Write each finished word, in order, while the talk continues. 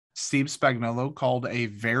Steve Spagnuolo called a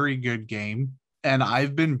very good game. And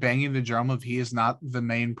I've been banging the drum of he is not the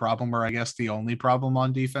main problem, or I guess the only problem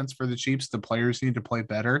on defense for the Chiefs. The players need to play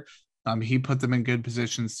better. He put them in good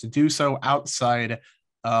positions to do so outside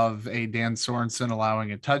of a Dan Sorensen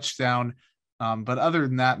allowing a touchdown. But other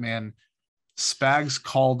than that, man, Spags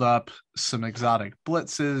called up some exotic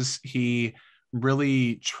blitzes. He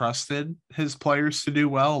really trusted his players to do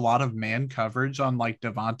well. A lot of man coverage on like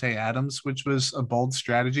Devontae Adams, which was a bold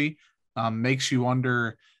strategy. Makes you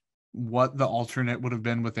wonder what the alternate would have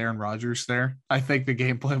been with Aaron Rodgers there. I think the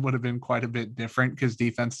game plan would have been quite a bit different because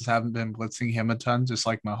defenses haven't been blitzing him a ton, just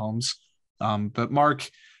like Mahomes. But Mark,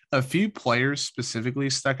 a few players specifically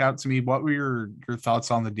stuck out to me. What were your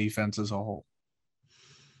thoughts on the defense as a whole?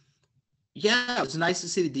 Yeah, it was nice to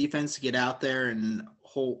see the defense get out there and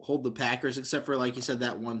hold the Packers, except for, like you said,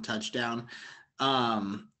 that one touchdown.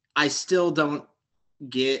 I still don't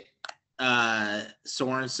get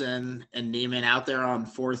Sorensen and Neiman out there on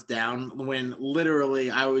fourth down when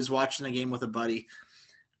literally I was watching the game with a buddy.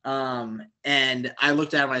 And I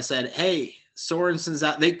looked at him and I said, hey, Sorensen's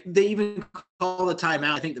out. They even call the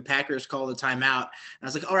timeout. I think the Packers call the timeout. And I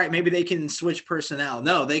was like, all right, maybe they can switch personnel.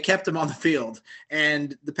 No, they kept him on the field.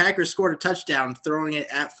 And the Packers scored a touchdown throwing it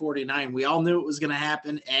at 49. We all knew it was going to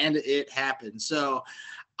happen, and it happened. So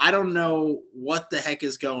I don't know what the heck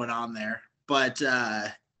is going on there. But,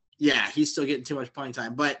 yeah, he's still getting too much playing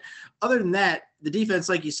time. But other than that, the defense,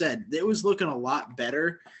 like you said, it was looking a lot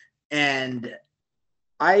better. And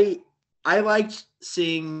I liked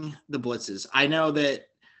seeing the blitzes. I know that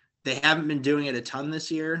they haven't been doing it a ton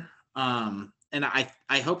this year. And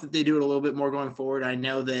I hope that they do it a little bit more going forward. I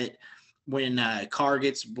know that when Carr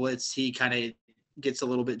gets blitzed, he kind of gets a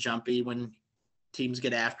little bit jumpy when teams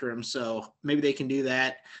get after him. So maybe they can do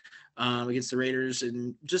that against the Raiders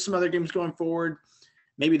and just some other games going forward.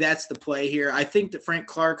 Maybe that's the play here. I think that Frank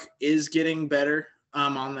Clark is getting better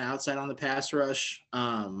on the outside on the pass rush.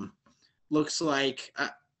 Looks like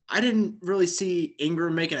I didn't really see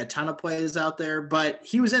Ingram making a ton of plays out there, but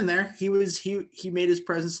he was in there. He made his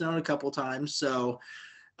presence known a couple times. So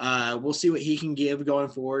we'll see what he can give going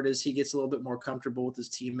forward as he gets a little bit more comfortable with his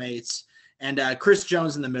teammates. And Chris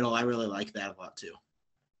Jones in the middle, I really like that a lot too.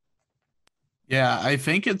 Yeah, I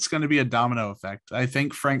think it's going to be a domino effect. I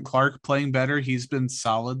think Frank Clark playing better. He's been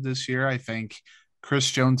solid this year. I think Chris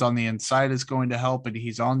Jones on the inside is going to help, and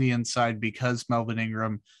he's on the inside because Melvin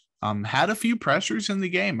Ingram had a few pressures in the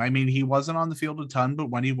game. I mean, he wasn't on the field a ton, but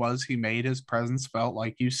when he was, he made his presence felt,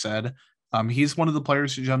 like you said. He's one of the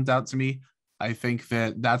players who jumped out to me. I think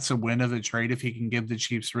that that's a win of a trade if he can give the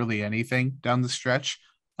Chiefs really anything down the stretch.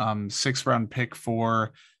 6th-round pick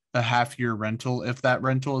for a half-year rental. If that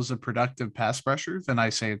rental is a productive pass rusher, then I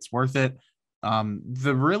say it's worth it.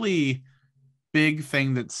 The really big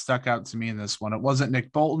thing that stuck out to me in this one, it wasn't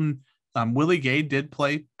Nick Bolton. Willie Gay did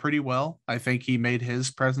play pretty well. I think he made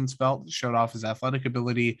his presence felt, showed off his athletic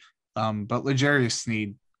ability. But L'Jarius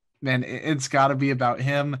Sneed, man, it's got to be about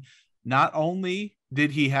him. Not only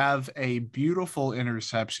did he have a beautiful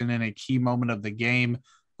interception in a key moment of the game,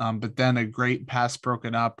 but then a great pass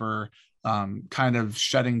broken up or kind of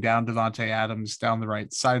shutting down Devontae Adams down the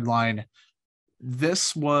right sideline.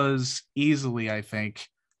 This was easily, I think,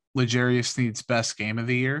 L'Jarius Sneed's best game of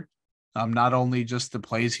the year. Not only just the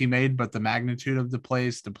plays he made, but the magnitude of the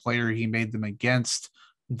plays, the player he made them against,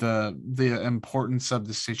 the importance of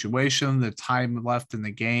the situation, the time left in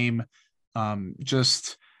the game,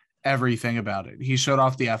 just everything about it. He showed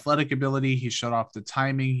off the athletic ability. He showed off the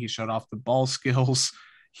timing. He showed off the ball skills.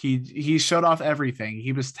 He showed off everything.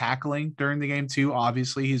 He was tackling during the game too.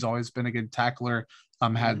 Obviously, he's always been a good tackler.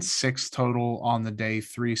 Had 6 total on the day,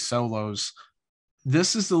 3 solos.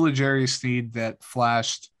 This is the L'Jarius Sneed that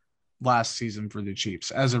flashed last season for the Chiefs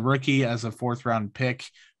as a rookie, as a 4th-round pick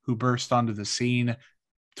who burst onto the scene.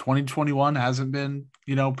 2021 hasn't been,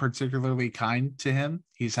 particularly kind to him.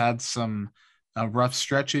 He's had some rough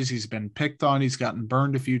stretches. He's been picked on. He's gotten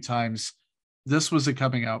burned a few times. This was a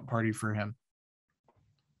coming out party for him.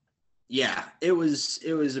 Yeah, it was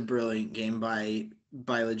a brilliant game by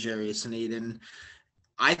L'Jarius Sneed, and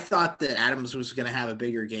I thought that Adams was going to have a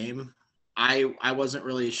bigger game. I wasn't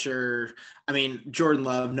really sure. I mean, Jordan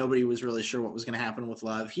Love, nobody was really sure what was going to happen with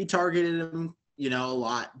Love. He targeted him, a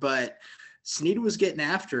lot, but Sneed was getting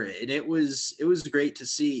after it, and it was great to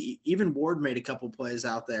see. Even Ward made a couple plays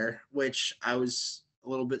out there, which I was a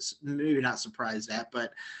little bit maybe not surprised at,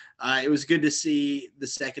 but it was good to see the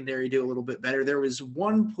secondary do a little bit better. There was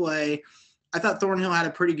one play. I thought Thornhill had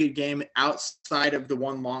a pretty good game outside of the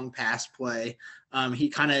one long pass play. He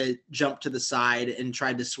kind of jumped to the side and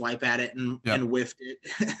tried to swipe at it and whiffed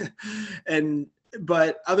it. And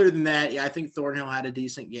But other than that, yeah, I think Thornhill had a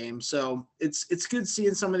decent game. So it's good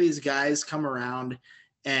seeing some of these guys come around,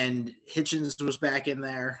 and Hitchens was back in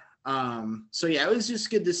there. So yeah, it was just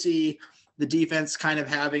good to see the defense kind of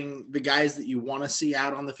having the guys that you want to see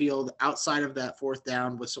out on the field outside of that fourth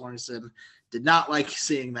down with Sorensen. Did not like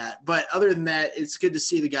seeing that. But other than that, it's good to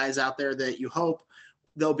see the guys out there that you hope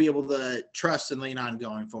they'll be able to trust and lean on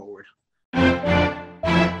going forward.